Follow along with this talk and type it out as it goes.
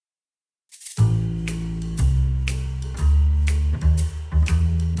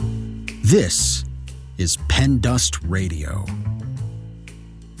This is Pen Dust Radio.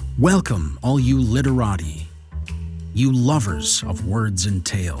 Welcome, all you literati, you lovers of words and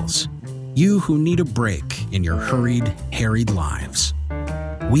tales, you who need a break in your hurried, harried lives.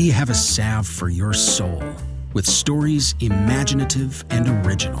 We have a salve for your soul with stories imaginative and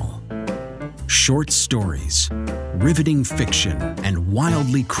original. Short stories, riveting fiction, and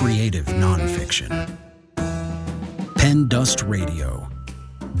wildly creative nonfiction. Pen Dust Radio.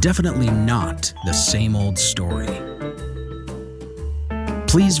 Definitely not the same old story.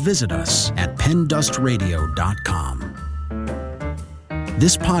 Please visit us at pendustradio.com.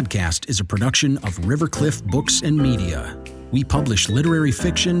 This podcast is a production of Rivercliff Books and Media. We publish literary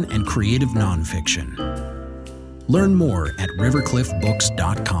fiction and creative nonfiction. Learn more at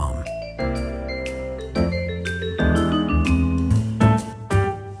rivercliffbooks.com.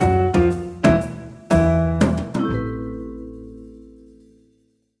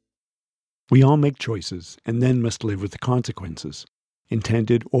 We all make choices and then must live with the consequences,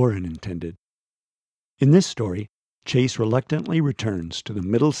 intended or unintended. In this story, Chase reluctantly returns to the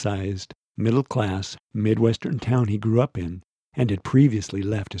middle-sized, middle-class, Midwestern town he grew up in and had previously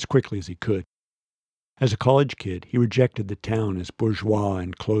left as quickly as he could. As a college kid, he rejected the town as bourgeois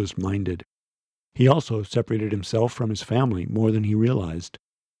and closed-minded. He also separated himself from his family more than he realized,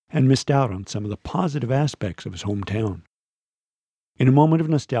 and missed out on some of the positive aspects of his hometown. In a moment of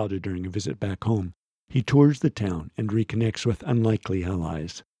nostalgia during a visit back home, he tours the town and reconnects with unlikely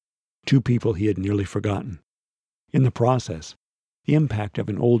allies, two people he had nearly forgotten. In the process, the impact of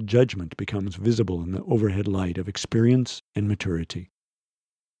an old judgment becomes visible in the overhead light of experience and maturity.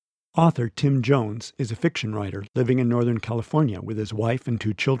 Author Tim Jones is a fiction writer living in Northern California with his wife and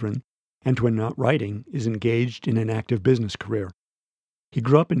two children, and when not writing, is engaged in an active business career. He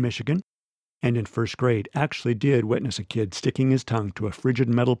grew up in Michigan, and in first grade actually did witness a kid sticking his tongue to a frigid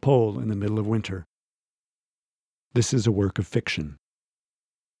metal pole in the middle of winter. This is a work of fiction.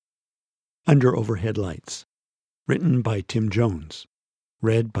 Under Overhead Lights, written by Tim Jones,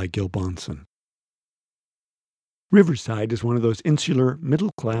 read by Gil Bonson. Riverside is one of those insular,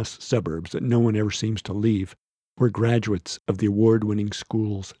 middle-class suburbs that no one ever seems to leave, where graduates of the award-winning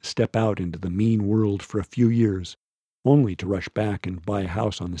schools step out into the mean world for a few years, only to rush back and buy a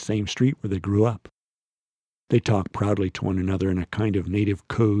house on the same street where they grew up. They talk proudly to one another in a kind of native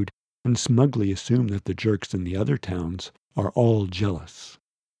code and smugly assume that the jerks in the other towns are all jealous.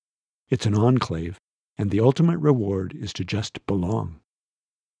 It's an enclave, and the ultimate reward is to just belong.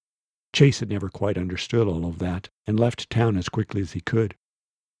 Chase had never quite understood all of that and left town as quickly as he could.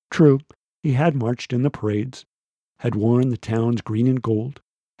 True, he had marched in the parades, had worn the town's green and gold,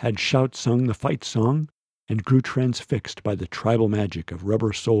 had shout-sung the fight song, and grew transfixed by the tribal magic of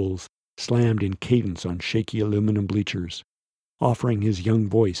rubber soles slammed in cadence on shaky aluminum bleachers, offering his young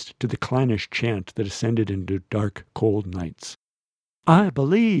voice to the clannish chant that ascended into dark, cold nights. I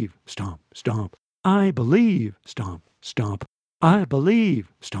believe, stomp, stomp. I believe, stomp, stomp. I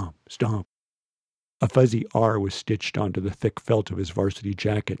believe, stomp, stomp. A fuzzy R was stitched onto the thick felt of his varsity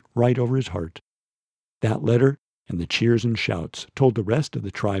jacket right over his heart. That letter and the cheers and shouts told the rest of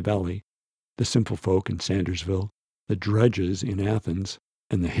the Tri-Valley, the simple folk in Sandersville, the drudges in Athens,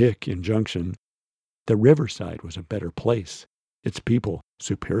 and the hick in Junction, that Riverside was a better place, its people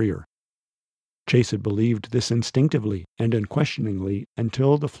superior. Chase had believed this instinctively and unquestioningly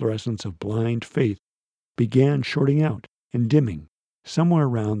until the fluorescence of blind faith began shorting out and dimming somewhere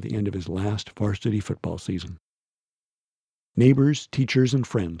around the end of his last varsity football season. Neighbors, teachers, and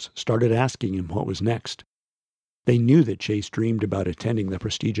friends started asking him what was next. They knew that Chase dreamed about attending the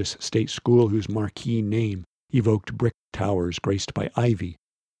prestigious state school whose marquee name evoked brick towers graced by ivy,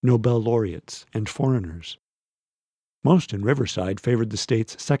 Nobel laureates, and foreigners. Most in Riverside favored the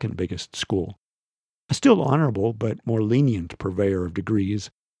state's second biggest school, a still honorable but more lenient purveyor of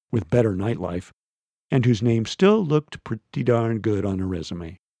degrees, with better nightlife, and whose name still looked pretty darn good on a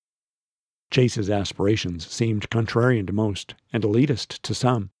resume. Chase's aspirations seemed contrarian to most, and elitist to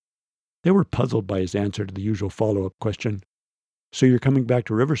some. They were puzzled by his answer to the usual follow-up question. So you're coming back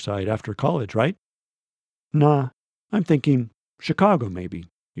to Riverside after college, right? Nah, I'm thinking Chicago, maybe,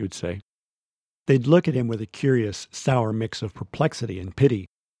 he would say. They'd look at him with a curious, sour mix of perplexity and pity,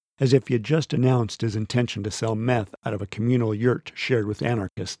 as if he had just announced his intention to sell meth out of a communal yurt shared with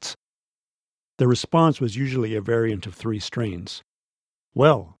anarchists. The response was usually a variant of three strains.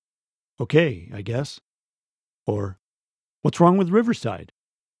 Well, okay, I guess. Or, what's wrong with Riverside?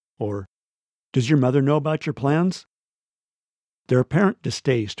 Or, does your mother know about your plans? Their apparent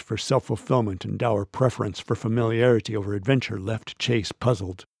distaste for self-fulfillment and dour preference for familiarity over adventure left Chase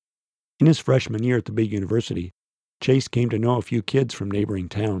puzzled. In his freshman year at the big university, Chase came to know a few kids from neighboring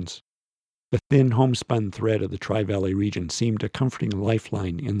towns. The thin homespun thread of the Tri-Valley region seemed a comforting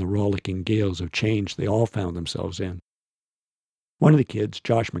lifeline in the rollicking gales of change they all found themselves in. One of the kids,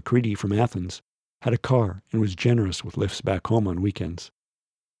 Josh McCready from Athens, had a car and was generous with lifts back home on weekends.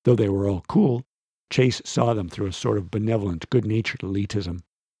 Though they were all cool, Chase saw them through a sort of benevolent, good-natured elitism,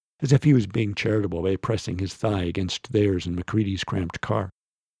 as if he was being charitable by pressing his thigh against theirs in McCready's cramped car.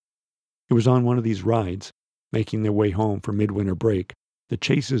 It was on one of these rides, making their way home for midwinter break, that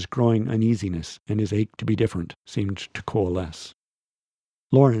Chase's growing uneasiness and his ache to be different seemed to coalesce.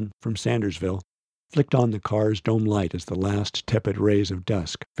 Lauren, from Sandersville, flicked on the car's dome light as the last tepid rays of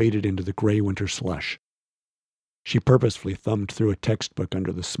dusk faded into the gray winter slush. She purposefully thumbed through a textbook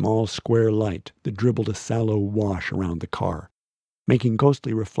under the small square light that dribbled a sallow wash around the car, making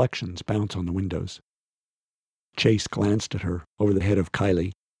ghostly reflections bounce on the windows. Chase glanced at her over the head of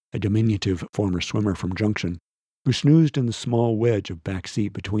Kylie, a diminutive former swimmer from Junction, who snoozed in the small wedge of back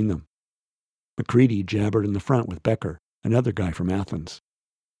seat between them. McCready jabbered in the front with Becker, another guy from Athens.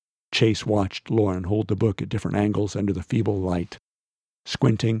 Chase watched Lauren hold the book at different angles under the feeble light,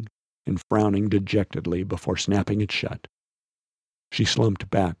 squinting and frowning dejectedly before snapping it shut. She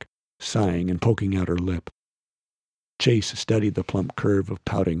slumped back, sighing and poking out her lip. Chase studied the plump curve of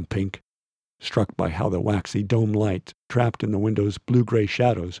pouting pink, struck by how the waxy dome light, trapped in the window's blue-gray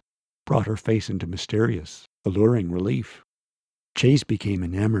shadows, brought her face into mysterious, alluring relief. Chase became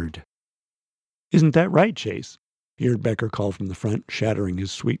enamored. "Isn't that right, Chase?" he heard Becker call from the front, shattering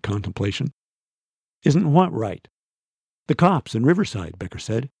his sweet contemplation. "Isn't what right?" "The cops in Riverside," Becker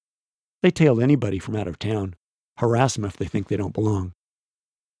said. "They tail anybody from out of town, harass them if they think they don't belong."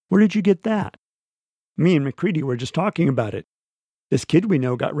 "Where did you get that?" "Me and McCready were just talking about it. This kid we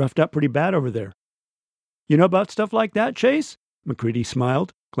know got roughed up pretty bad over there." "You know about stuff like that, Chase?" McCready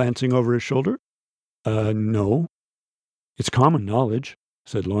smiled, glancing over his shoulder. No. "It's common knowledge,"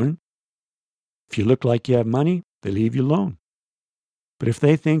 said Lauren. "If you look like you have money, they leave you alone. But if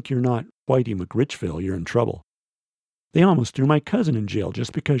they think you're not Whitey McRitchville, you're in trouble. They almost threw my cousin in jail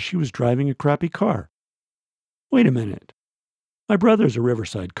just because she was driving a crappy car." "Wait a minute. My brother's a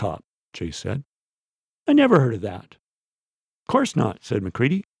Riverside cop," Chase said. "I never heard of that." "Course not," said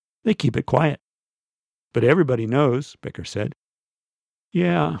McCready. "They keep it quiet." "But everybody knows," Becker said.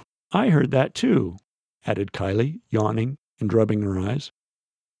 "Yeah, I heard that too," added Kylie, yawning and rubbing her eyes.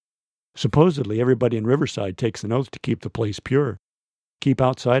 "Supposedly everybody in Riverside takes an oath to keep the place pure, keep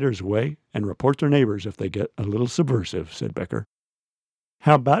outsiders away, and report their neighbors if they get a little subversive," said Becker.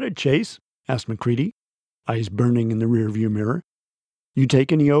 "How about it, Chase?" asked McCready, eyes burning in the rearview mirror. "You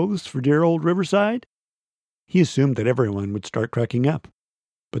take any oaths for dear old Riverside?" He assumed that everyone would start cracking up,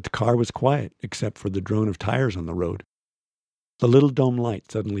 but the car was quiet except for the drone of tires on the road. The little dome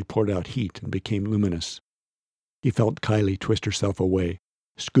light suddenly poured out heat and became luminous. He felt Kylie twist herself away,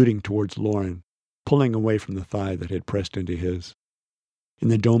 scooting towards Lauren, pulling away from the thigh that had pressed into his. In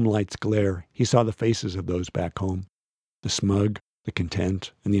the dome light's glare, he saw the faces of those back home, the smug, the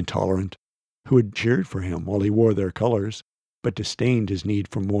content, and the intolerant, who had cheered for him while he wore their colors, but disdained his need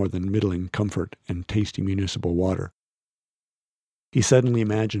for more than middling comfort and tasty municipal water. He suddenly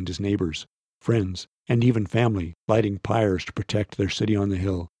imagined his neighbors, friends, and even family lighting pyres to protect their city on the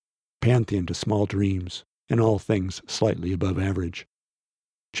hill, pantheon to small dreams, and all things slightly above average.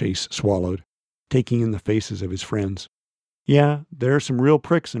 Chase swallowed, taking in the faces of his friends. "Yeah, there are some real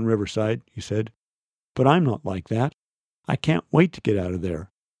pricks in Riverside," he said. "But I'm not like that. I can't wait to get out of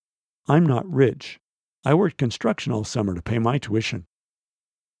there. I'm not rich. I worked construction all summer to pay my tuition."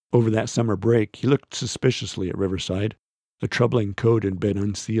 Over that summer break, he looked suspiciously at Riverside. The troubling code had been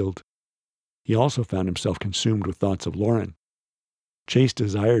unsealed. He also found himself consumed with thoughts of Lauren. Chase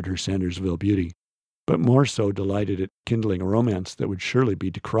desired her Sandersville beauty, but more so delighted at kindling a romance that would surely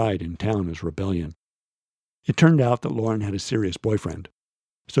be decried in town as rebellion. It turned out that Lauren had a serious boyfriend,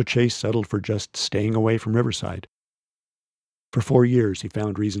 so Chase settled for just staying away from Riverside. For 4 years, he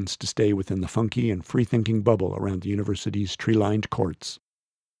found reasons to stay within the funky and free-thinking bubble around the university's tree-lined courts.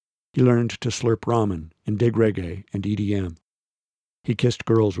 He learned to slurp ramen and dig reggae and EDM. He kissed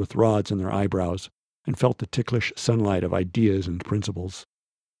girls with rods in their eyebrows and felt the ticklish sunlight of ideas and principles.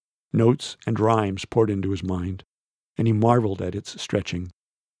 Notes and rhymes poured into his mind, and he marveled at its stretching,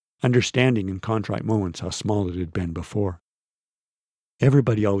 understanding in contrite moments how small it had been before.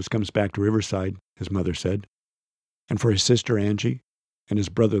 "Everybody always comes back to Riverside," his mother said. And for his sister Angie and his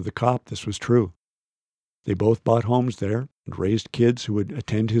brother the cop, this was true. They both bought homes there and raised kids who would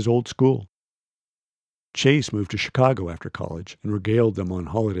attend his old school. Chase moved to Chicago after college and regaled them on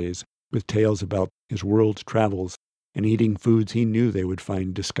holidays with tales about his world travels and eating foods he knew they would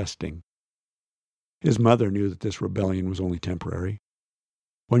find disgusting. His mother knew that this rebellion was only temporary.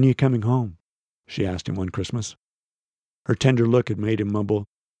 "When are you coming home?" she asked him one Christmas. Her tender look had made him mumble,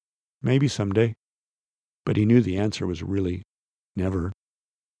 "Maybe someday." But he knew the answer was really never.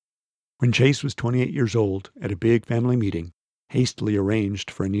 When Chase was 28 years old, at a big family meeting, hastily arranged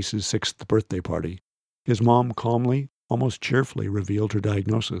for a niece's 6th birthday party, his mom calmly, almost cheerfully, revealed her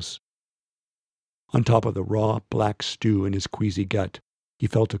diagnosis. On top of the raw, black stew in his queasy gut, he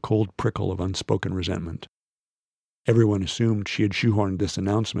felt a cold prickle of unspoken resentment. Everyone assumed she had shoehorned this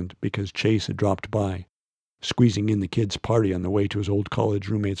announcement because Chase had dropped by, squeezing in the kid's party on the way to his old college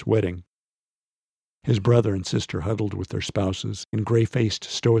roommate's wedding. His brother and sister huddled with their spouses in gray-faced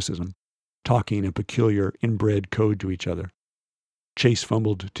stoicism, talking a peculiar, inbred code to each other. Chase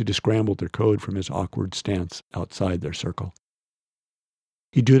fumbled to descramble their code from his awkward stance outside their circle.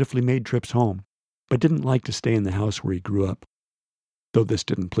 He dutifully made trips home, but didn't like to stay in the house where he grew up. Though this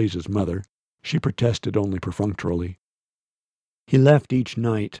didn't please his mother, she protested only perfunctorily. He left each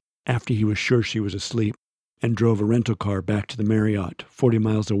night after he was sure she was asleep and drove a rental car back to the Marriott, 40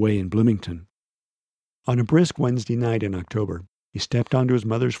 miles away in Bloomington. On a brisk Wednesday night in October, he stepped onto his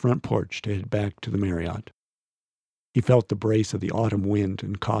mother's front porch to head back to the Marriott. He felt the brace of the autumn wind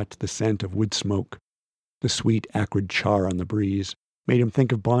and caught the scent of wood smoke. The sweet, acrid char on the breeze made him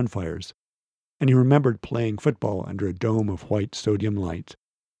think of bonfires, and he remembered playing football under a dome of white sodium light.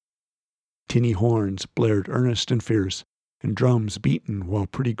 Tinny horns blared earnest and fierce, and drums beaten while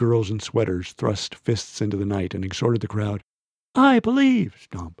pretty girls in sweaters thrust fists into the night and exhorted the crowd, "I believe!"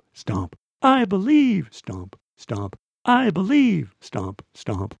 Stomp, stomp. "I believe!" Stomp, stomp. "I believe!" Stomp,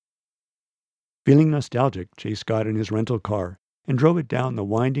 stomp. Feeling nostalgic, Chase got in his rental car and drove it down the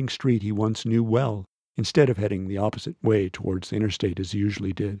winding street he once knew well, instead of heading the opposite way towards the interstate as he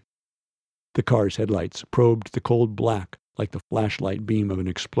usually did. The car's headlights probed the cold black like the flashlight beam of an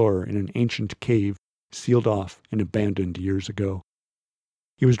explorer in an ancient cave sealed off and abandoned years ago.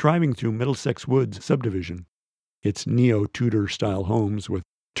 He was driving through Middlesex Woods subdivision, its neo-Tudor-style homes with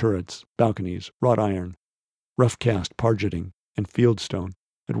turrets, balconies, wrought iron, rough-cast pargeting, and fieldstone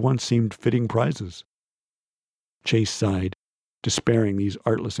had once seemed fitting prizes. Chase sighed, despairing these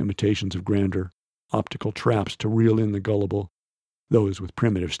artless imitations of grandeur, optical traps to reel in the gullible, those with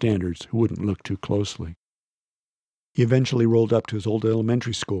primitive standards who wouldn't look too closely. He eventually rolled up to his old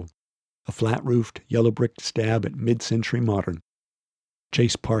elementary school, a flat-roofed, yellow-brick stab at mid-century modern.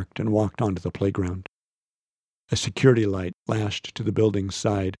 Chase parked and walked onto the playground. A security light lashed to the building's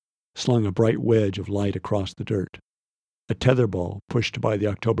side slung a bright wedge of light across the dirt. A tetherball, pushed by the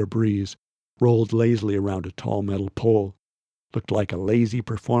October breeze, rolled lazily around a tall metal pole, looked like a lazy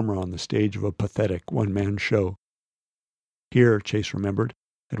performer on the stage of a pathetic one-man show. Here, Chase remembered,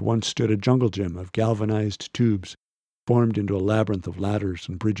 had once stood a jungle gym of galvanized tubes, formed into a labyrinth of ladders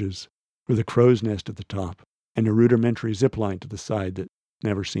and bridges, with a crow's nest at the top and a rudimentary zip line to the side that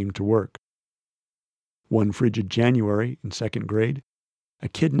never seemed to work. One frigid January in second grade, a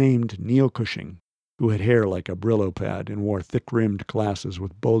kid named Neil Cushing, who had hair like a Brillo pad and wore thick-rimmed glasses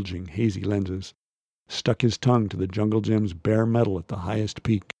with bulging, hazy lenses, stuck his tongue to the jungle gym's bare metal at the highest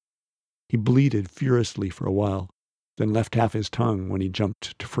peak. He bleated furiously for a while, then left half his tongue when he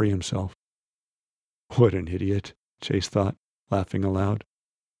jumped to free himself. What an idiot, Chase thought, laughing aloud.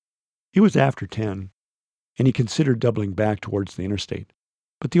 He was after 10, and he considered doubling back towards the interstate,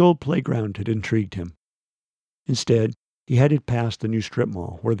 but the old playground had intrigued him. Instead, he headed past the new strip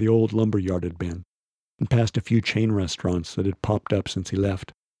mall where the old lumber yard had been, and past a few chain restaurants that had popped up since he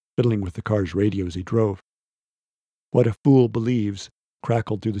left, fiddling with the car's radio as he drove. What a Fool Believes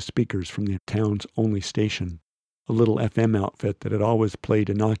crackled through the speakers from the town's only station, a little FM outfit that had always played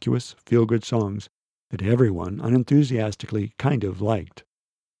innocuous, feel-good songs that everyone unenthusiastically kind of liked.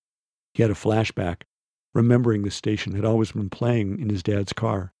 He had a flashback, remembering the station had always been playing in his dad's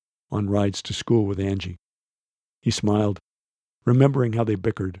car on rides to school with Angie. He smiled, remembering how they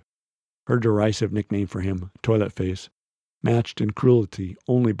bickered, her derisive nickname for him, Toilet Face, matched in cruelty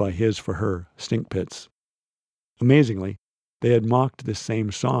only by his for her, Stink Pits. Amazingly, they had mocked this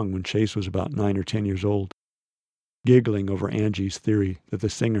same song when Chase was about 9 or 10 years old, giggling over Angie's theory that the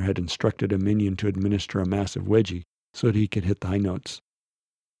singer had instructed a minion to administer a massive wedgie so that he could hit the high notes.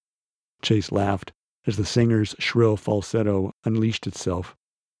 Chase laughed as the singer's shrill falsetto unleashed itself,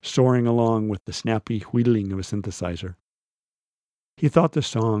 soaring along with the snappy wheedling of a synthesizer. He thought the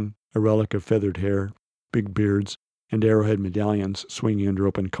song, a relic of feathered hair, big beards, and arrowhead medallions swinging under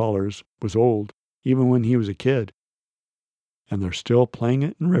open collars, was old, even when he was a kid. And they're still playing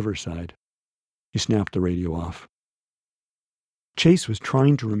it in Riverside. He snapped the radio off. Chase was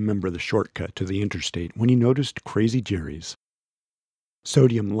trying to remember the shortcut to the interstate when he noticed Crazy Jerry's.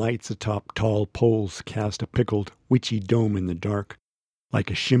 Sodium lights atop tall poles cast a pickled, witchy dome in the dark, like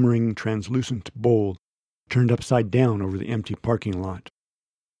a shimmering, translucent bowl turned upside down over the empty parking lot.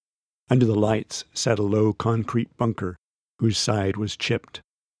 Under the lights sat a low concrete bunker whose side was chipped.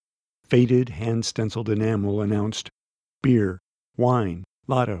 Faded, hand-stenciled enamel announced beer, wine,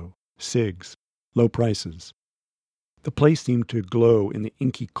 lotto, cigs, low prices. The place seemed to glow in the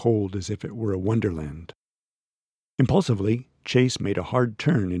inky cold as if it were a wonderland. Impulsively, Chase made a hard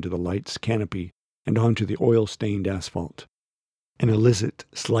turn into the light's canopy and onto the oil-stained asphalt. An illicit,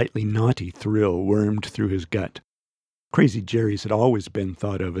 slightly naughty thrill wormed through his gut. Crazy Jerry's had always been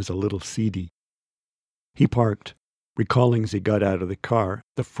thought of as a little seedy. He parked, recalling as he got out of the car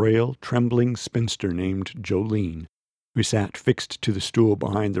the frail, trembling spinster named Jolene, who sat fixed to the stool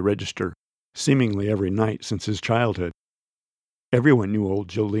behind the register, seemingly every night since his childhood. Everyone knew old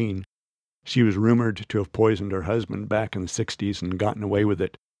Jolene. She was rumored to have poisoned her husband back in the 60s and gotten away with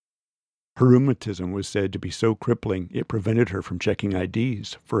it. Her rheumatism was said to be so crippling it prevented her from checking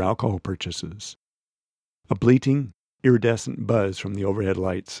IDs for alcohol purchases. A bleating, iridescent buzz from the overhead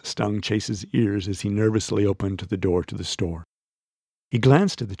lights stung Chase's ears as he nervously opened the door to the store. He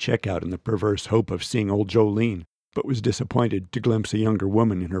glanced at the checkout in the perverse hope of seeing old Jolene, but was disappointed to glimpse a younger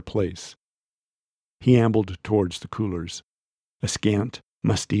woman in her place. He ambled towards the coolers. A scant,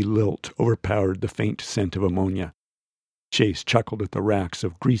 musty lilt overpowered the faint scent of ammonia. Chase chuckled at the racks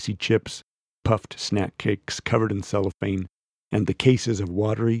of greasy chips, puffed snack cakes covered in cellophane, and the cases of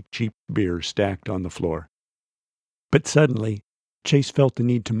watery, cheap beer stacked on the floor. But suddenly, Chase felt the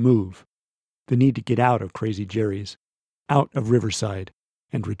need to move, the need to get out of Crazy Jerry's, out of Riverside,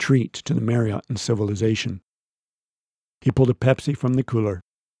 and retreat to the Marriott and civilization. He pulled a Pepsi from the cooler,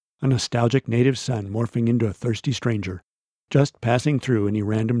 a nostalgic native son morphing into a thirsty stranger, just passing through any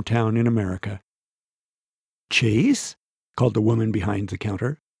random town in America. "Chase?" called the woman behind the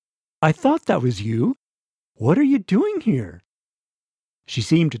counter. "I thought that was you. What are you doing here?" She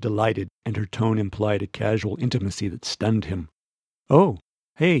seemed delighted, and her tone implied a casual intimacy that stunned him. "Oh,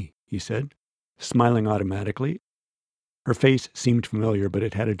 hey," he said, smiling automatically. Her face seemed familiar, but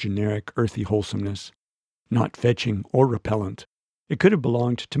it had a generic, earthy wholesomeness, not fetching or repellent. It could have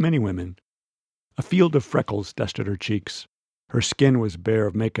belonged to many women. A field of freckles dusted her cheeks. Her skin was bare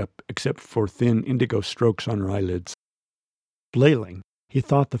of makeup except for thin indigo strokes on her eyelids. Flailing, he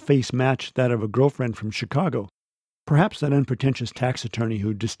thought the face matched that of a girlfriend from Chicago, perhaps that unpretentious tax attorney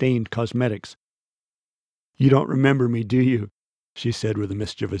who disdained cosmetics. "You don't remember me, do you?" she said with a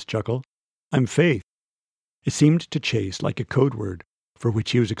mischievous chuckle. "I'm Faith." It seemed to Chase like a code word for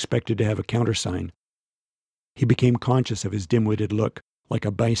which he was expected to have a countersign. He became conscious of his dim-witted look, like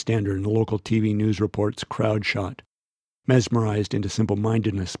a bystander in the local TV news report's crowd shot, mesmerized into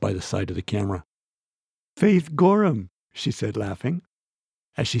simple-mindedness by the sight of the camera. "Faith Gorham," she said, laughing.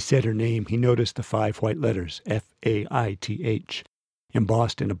 As she said her name, he noticed the 5 white letters, Faith,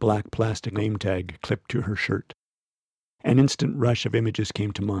 embossed in a black plastic name tag clipped to her shirt. An instant rush of images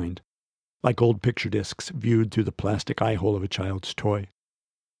came to mind, like old picture discs viewed through the plastic eye-hole of a child's toy.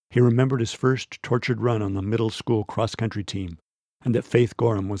 He remembered his first tortured run on the middle school cross-country team, and that Faith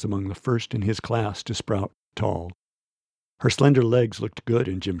Gorham was among the first in his class to sprout tall. Her slender legs looked good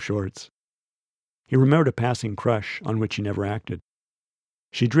in gym shorts. He remembered a passing crush on which he never acted.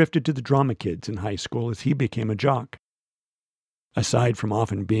 She drifted to the drama kids in high school as he became a jock. Aside from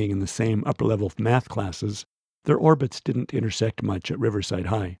often being in the same upper-level math classes, their orbits didn't intersect much at Riverside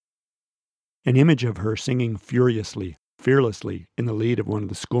High. An image of her singing furiously, fearlessly, in the lead of one of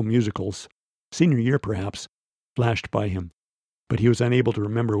the school musicals, senior year perhaps, flashed by him, but he was unable to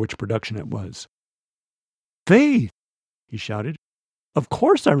remember which production it was. "Faith!" he shouted. "Of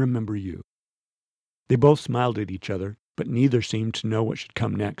course I remember you." They both smiled at each other, but neither seemed to know what should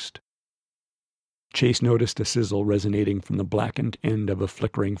come next. Chase noticed a sizzle resonating from the blackened end of a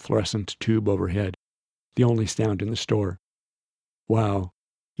flickering fluorescent tube overhead, the only sound in the store. "Wow,"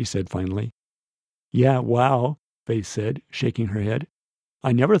 he said finally. "Yeah, wow," Faith said, shaking her head.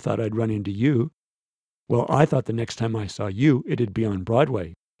 "I never thought I'd run into you." "Well, I thought the next time I saw you, it'd be on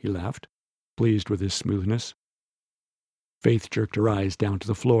Broadway," he laughed, pleased with his smoothness. Faith jerked her eyes down to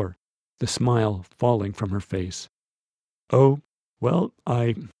the floor, the smile falling from her face. "Oh, well,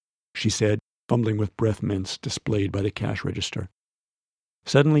 she said, fumbling with breath mints displayed by the cash register.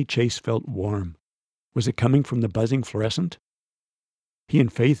 Suddenly Chase felt warm. Was it coming from the buzzing fluorescent? He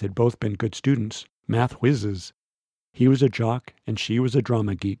and Faith had both been good students, math whizzes. He was a jock, and she was a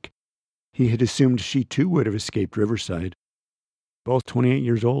drama geek. He had assumed she too would have escaped Riverside. Both 28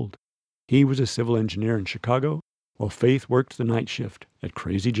 years old. He was a civil engineer in Chicago, while Faith worked the night shift at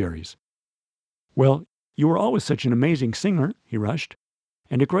Crazy Jerry's. "Well, you were always such an amazing singer," he rushed.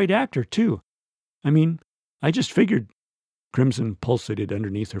 "And a great actor, too. I mean, I just figured..." Crimson pulsated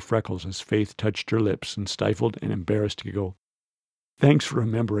underneath her freckles as Faith touched her lips and stifled an embarrassed giggle. Thanks for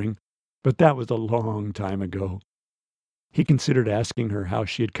remembering, but that was a long time ago. He considered asking her how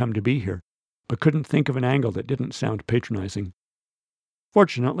she had come to be here, but couldn't think of an angle that didn't sound patronizing.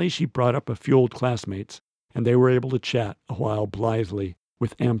 Fortunately, she brought up a few old classmates, and they were able to chat a while blithely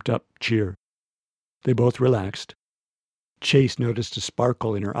with amped-up cheer. They both relaxed. Chase noticed a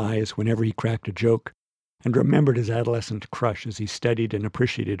sparkle in her eyes whenever he cracked a joke, and remembered his adolescent crush as he studied and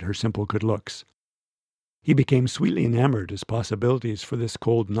appreciated her simple good looks. He became sweetly enamored as possibilities for this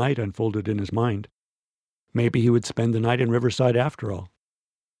cold night unfolded in his mind. Maybe he would spend the night in Riverside after all.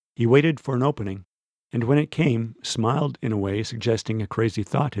 He waited for an opening, and when it came, smiled in a way suggesting a crazy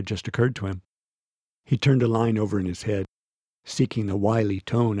thought had just occurred to him. He turned a line over in his head, seeking the wily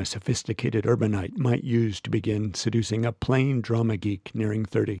tone a sophisticated urbanite might use to begin seducing a plain drama geek nearing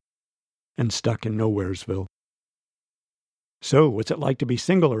 30, and stuck in Nowheresville. "So, what's it like to be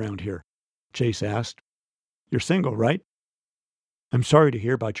single around here?" Chase asked. "You're single, right?" "I'm sorry to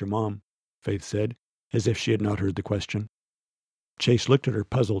hear about your mom," Faith said, as if she had not heard the question. Chase looked at her,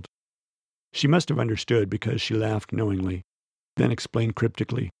 puzzled. She must have understood because she laughed knowingly, then explained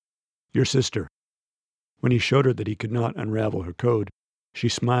cryptically, "Your sister." When he showed her that he could not unravel her code, she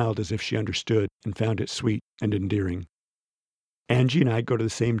smiled as if she understood and found it sweet and endearing. "Angie and I go to the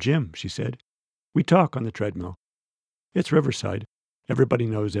same gym," she said. "We talk on the treadmill. It's Riverside. Everybody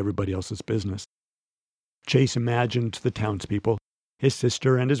knows everybody else's business." Chase imagined the townspeople, his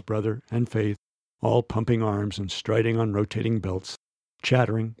sister and his brother and Faith, all pumping arms and striding on rotating belts,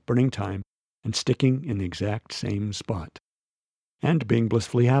 chattering, burning time, and sticking in the exact same spot, and being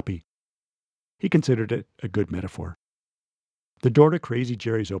blissfully happy. He considered it a good metaphor. The door to Crazy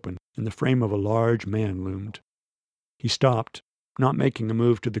Jerry's opened, and the frame of a large man loomed. He stopped, not making a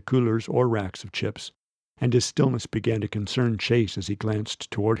move to the coolers or racks of chips, and his stillness began to concern Chase as he glanced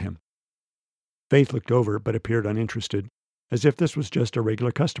toward him. Faith looked over, but appeared uninterested, as if this was just a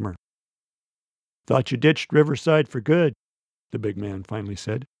regular customer. "Thought you ditched Riverside for good," the big man finally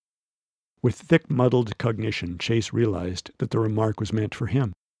said. With thick, muddled cognition, Chase realized that the remark was meant for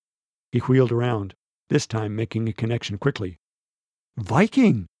him. He wheeled around, this time making a connection quickly.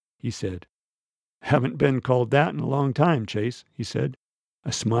 "Viking!" he said. "Haven't been called that in a long time, Chase," he said,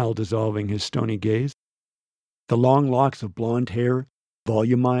 a smile dissolving his stony gaze. The long locks of blonde hair,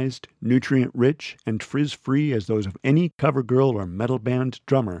 volumized, nutrient-rich, and frizz-free as those of any cover girl or metal band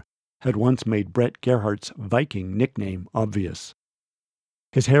drummer, had once made Brett Gerhardt's Viking nickname obvious.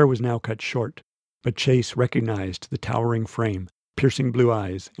 His hair was now cut short, but Chase recognized the towering frame, piercing blue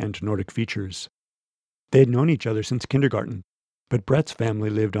eyes, and Nordic features. They had known each other since kindergarten, but Brett's family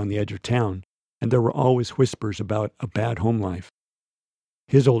lived on the edge of town, and there were always whispers about a bad home life.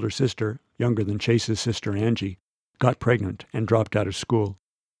 His older sister, younger than Chase's sister Angie, got pregnant and dropped out of school.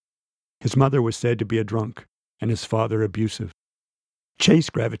 His mother was said to be a drunk, and his father abusive. Chase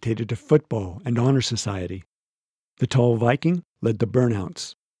gravitated to football and honor society. The tall Viking led the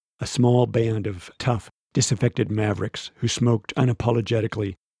Burnouts, a small band of tough, disaffected mavericks who smoked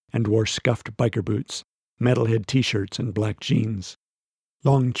unapologetically and wore scuffed biker boots, metalhead t-shirts, and black jeans.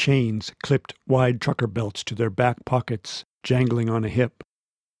 Long chains clipped wide trucker belts to their back pockets, jangling on a hip.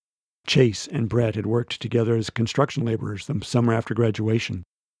 Chase and Brett had worked together as construction laborers the summer after graduation.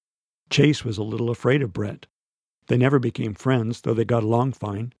 Chase was a little afraid of Brett. They never became friends, though they got along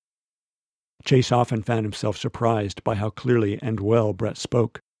fine. Chase often found himself surprised by how clearly and well Brett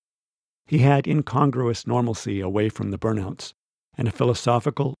spoke. He had incongruous normalcy away from the Burnouts, and a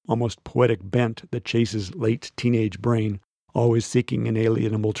philosophical, almost poetic bent that Chase's late teenage brain, always seeking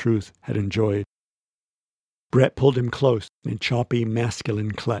inalienable truth, had enjoyed. Brett pulled him close in a choppy,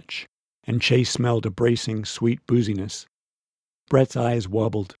 masculine clutch, and Chase smelled a bracing, sweet booziness. Brett's eyes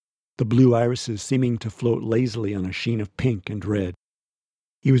wobbled, the blue irises seeming to float lazily on a sheen of pink and red.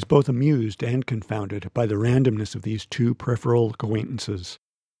 He was both amused and confounded by the randomness of these two peripheral acquaintances,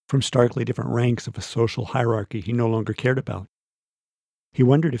 from starkly different ranks of a social hierarchy he no longer cared about. He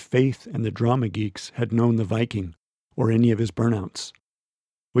wondered if Faith and the drama geeks had known the Viking, or any of his Burnouts.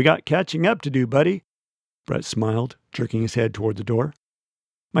 "We got catching up to do, buddy," Brett smiled, jerking his head toward the door.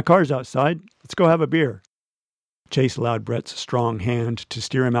 "My car's outside. Let's go have a beer." Chase allowed Brett's strong hand to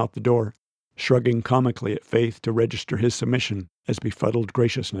steer him out the door, shrugging comically at Faith to register his submission as befuddled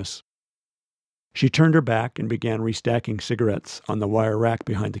graciousness. She turned her back and began restacking cigarettes on the wire rack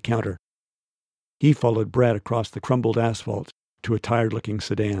behind the counter. He followed Brett across the crumbled asphalt to a tired-looking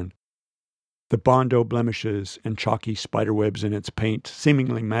sedan. The Bondo blemishes and chalky spiderwebs in its paint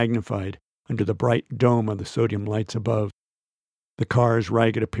seemingly magnified under the bright dome of the sodium lights above. The car's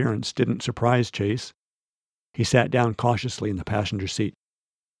ragged appearance didn't surprise Chase. He sat down cautiously in the passenger seat.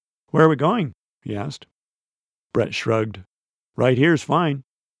 "Where are we going?" he asked. Brett shrugged. "Right here's fine.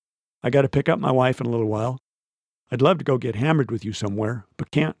 I got to pick up my wife in a little while. I'd love to go get hammered with you somewhere,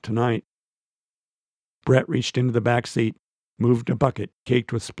 but can't tonight." Brett reached into the back seat, moved a bucket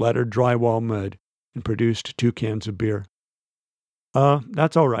caked with splattered drywall mud, and produced 2 cans of beer.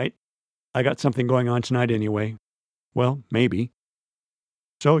 That's all right. I got something going on tonight anyway. Well, maybe."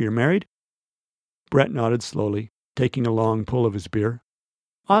 "So, you're married?" Brett nodded slowly, taking a long pull of his beer.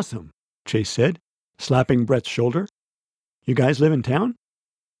 "Awesome," Chase said, slapping Brett's shoulder. "You guys live in town?"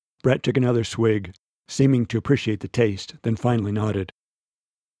 Brett took another swig, seeming to appreciate the taste, then finally nodded.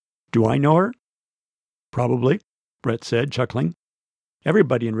 "Do I know her?" "Probably," Brett said, chuckling.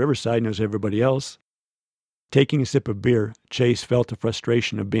 "Everybody in Riverside knows everybody else." Taking a sip of beer, Chase felt the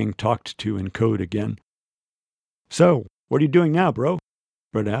frustration of being talked to in code again. "So, what are you doing now, bro?"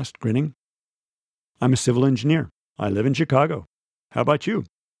 Brett asked, grinning. "I'm a civil engineer. I live in Chicago. How about you?"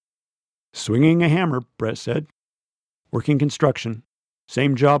 "Swinging a hammer," Brett said. "Working construction.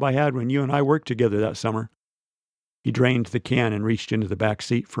 Same job I had when you and I worked together that summer." He drained the can and reached into the back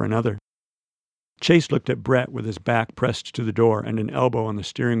seat for another. Chase looked at Brett with his back pressed to the door and an elbow on the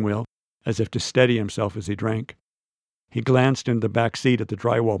steering wheel, as if to steady himself as he drank. He glanced into the back seat at the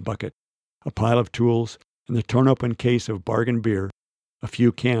drywall bucket, a pile of tools, and the torn-open case of bargain beer, a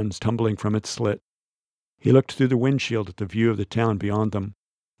few cans tumbling from its slit. He looked through the windshield at the view of the town beyond them,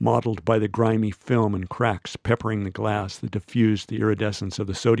 mottled by the grimy film and cracks peppering the glass that diffused the iridescence of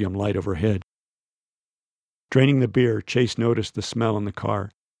the sodium light overhead. Draining the beer, Chase noticed the smell in the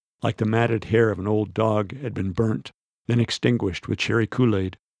car, like the matted hair of an old dog had been burnt, then extinguished with cherry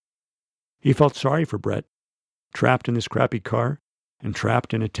Kool-Aid. He felt sorry for Brett, trapped in this crappy car and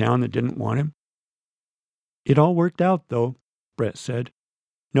trapped in a town that didn't want him. "It all worked out, though," Brett said.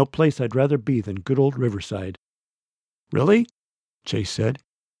 "No place I'd rather be than good old Riverside." "Really?" Chase said.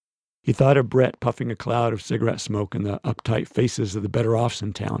 He thought of Brett puffing a cloud of cigarette smoke in the uptight faces of the better-offs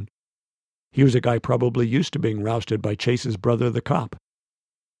in town. He was a guy probably used to being rousted by Chase's brother, the cop.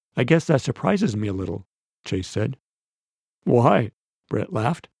 "I guess that surprises me a little," Chase said. "Why?" Brett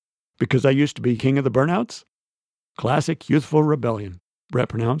laughed. "Because I used to be king of the burnouts?" "Classic youthful rebellion," Brett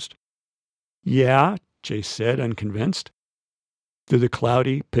pronounced. "Yeah," Chase said, unconvinced. Through the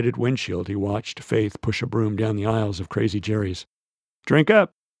cloudy, pitted windshield, he watched Faith push a broom down the aisles of Crazy Jerry's. "Drink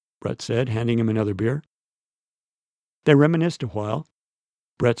up," Brett said, handing him another beer. They reminisced a while.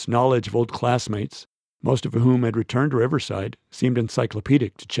 Brett's knowledge of old classmates, most of whom had returned to Riverside, seemed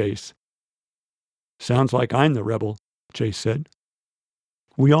encyclopedic to Chase. "Sounds like I'm the rebel," Chase said.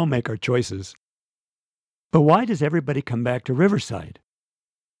 "We all make our choices." "But why does everybody come back to Riverside?"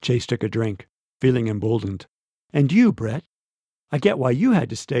 Chase took a drink, feeling emboldened. "And you, Brett? I get why you had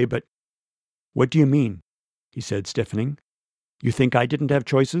to stay, but—" "What do you mean?" he said, stiffening. "You think I didn't have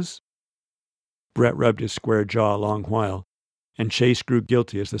choices?" Brett rubbed his square jaw a long while, and Chase grew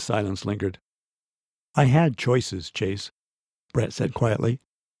guilty as the silence lingered. "I had choices, Chase," Brett said quietly.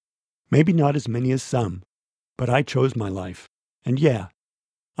 "Maybe not as many as some, but I chose my life. And yeah,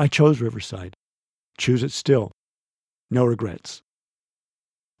 I chose Riverside. Choose it still. No regrets."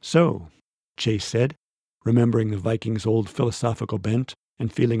 "So," Chase said, remembering the Viking's old philosophical bent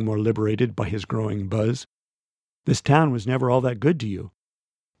and feeling more liberated by his growing buzz, "this town was never all that good to you.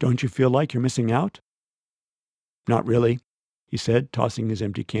 Don't you feel like you're missing out?" "Not really," he said, tossing his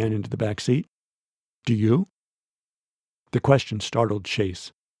empty can into the back seat. "Do you?" The question startled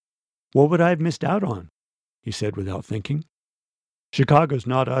Chase. "What would I have missed out on?" he said without thinking. "Chicago's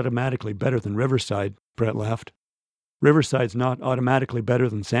not automatically better than Riverside," Brett laughed. "Riverside's not automatically better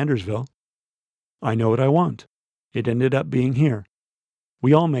than Sandersville. I know what I want. It ended up being here.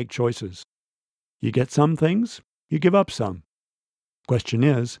 We all make choices. You get some things, you give up some. Question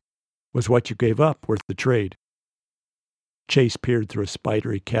is, was what you gave up worth the trade?" Chase peered through a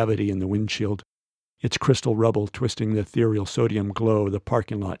spidery cavity in the windshield, its crystal rubble twisting the ethereal sodium glow of the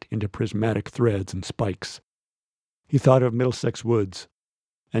parking lot into prismatic threads and spikes. He thought of Middlesex Woods,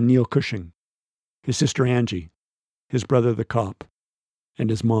 and Neil Cushing, his sister Angie, his brother the cop,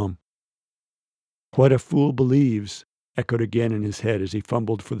 and his mom. "What a fool believes," echoed again in his head as he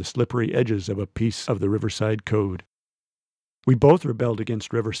fumbled for the slippery edges of a piece of the Riverside Code. "We both rebelled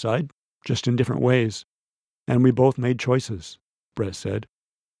against Riverside, just in different ways, and we both made choices," Brett said.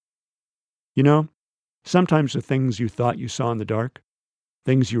 "You know, sometimes the things you thought you saw in the dark,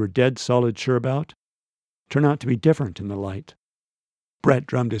 things you were dead solid sure about, turn out to be different in the light." Brett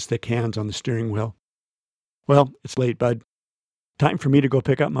drummed his thick hands on the steering wheel. "Well, it's late, bud. Time for me to go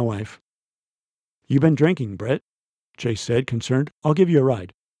pick up my wife." "You've been drinking, Brett," Chase said, concerned. "I'll give you a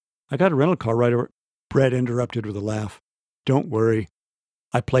ride. I got a rental car right over—" Brett interrupted with a laugh. Don't worry.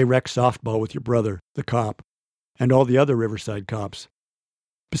 I play rec softball with your brother, the cop, and all the other Riverside cops.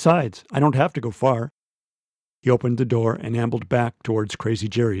 Besides, I don't have to go far. He opened the door and ambled back towards Crazy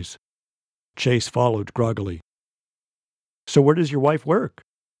Jerry's. Chase followed groggily. So where does your wife work?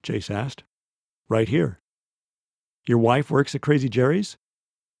 Chase asked. Right here. Your wife works at Crazy Jerry's?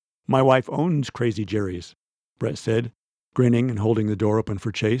 My wife owns Crazy Jerry's, Brett said, grinning and holding the door open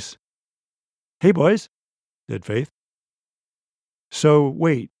for Chase. Hey, boys, said Faith. So,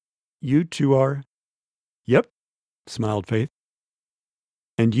 wait, you two are... Yep, smiled Faith.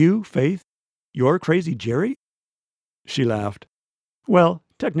 And you, Faith, you're Crazy Jerry? She laughed. Well,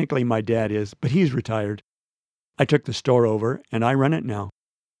 technically my dad is, but he's retired. I took the store over, and I run it now.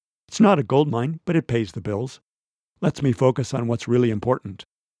 It's not a gold mine, but it pays the bills. Lets me focus on what's really important.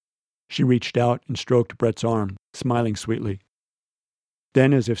 She reached out and stroked Brett's arm, smiling sweetly.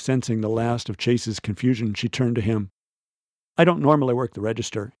 Then, as if sensing the last of Chase's confusion, she turned to him. I don't normally work the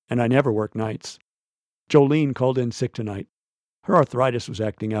register, and I never work nights. Jolene called in sick tonight. Her arthritis was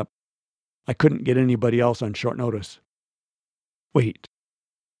acting up. I couldn't get anybody else on short notice. Wait,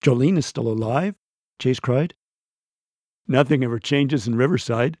 Jolene is still alive? Chase cried. Nothing ever changes in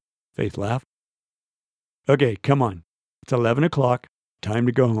Riverside, Faith laughed. Okay, come on. It's 11 o'clock. Time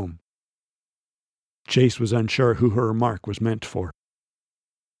to go home. Chase was unsure who her remark was meant for.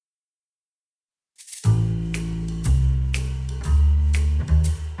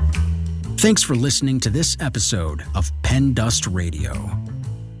 Thanks for listening to this episode of Pen Dust Radio.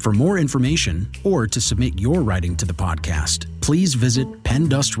 For more information or to submit your writing to the podcast, please visit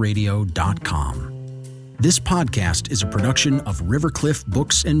pendustradio.com. This podcast is a production of Rivercliff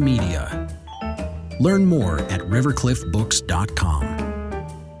Books and Media. Learn more at rivercliffbooks.com.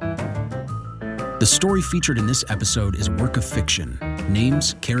 The story featured in this episode is work of fiction.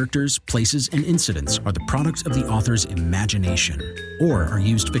 Names, characters, places, and incidents are the product of the author's imagination or are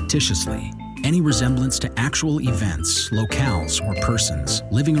used fictitiously. Any resemblance to actual events, locales, or persons,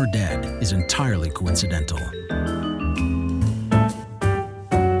 living or dead, is entirely coincidental.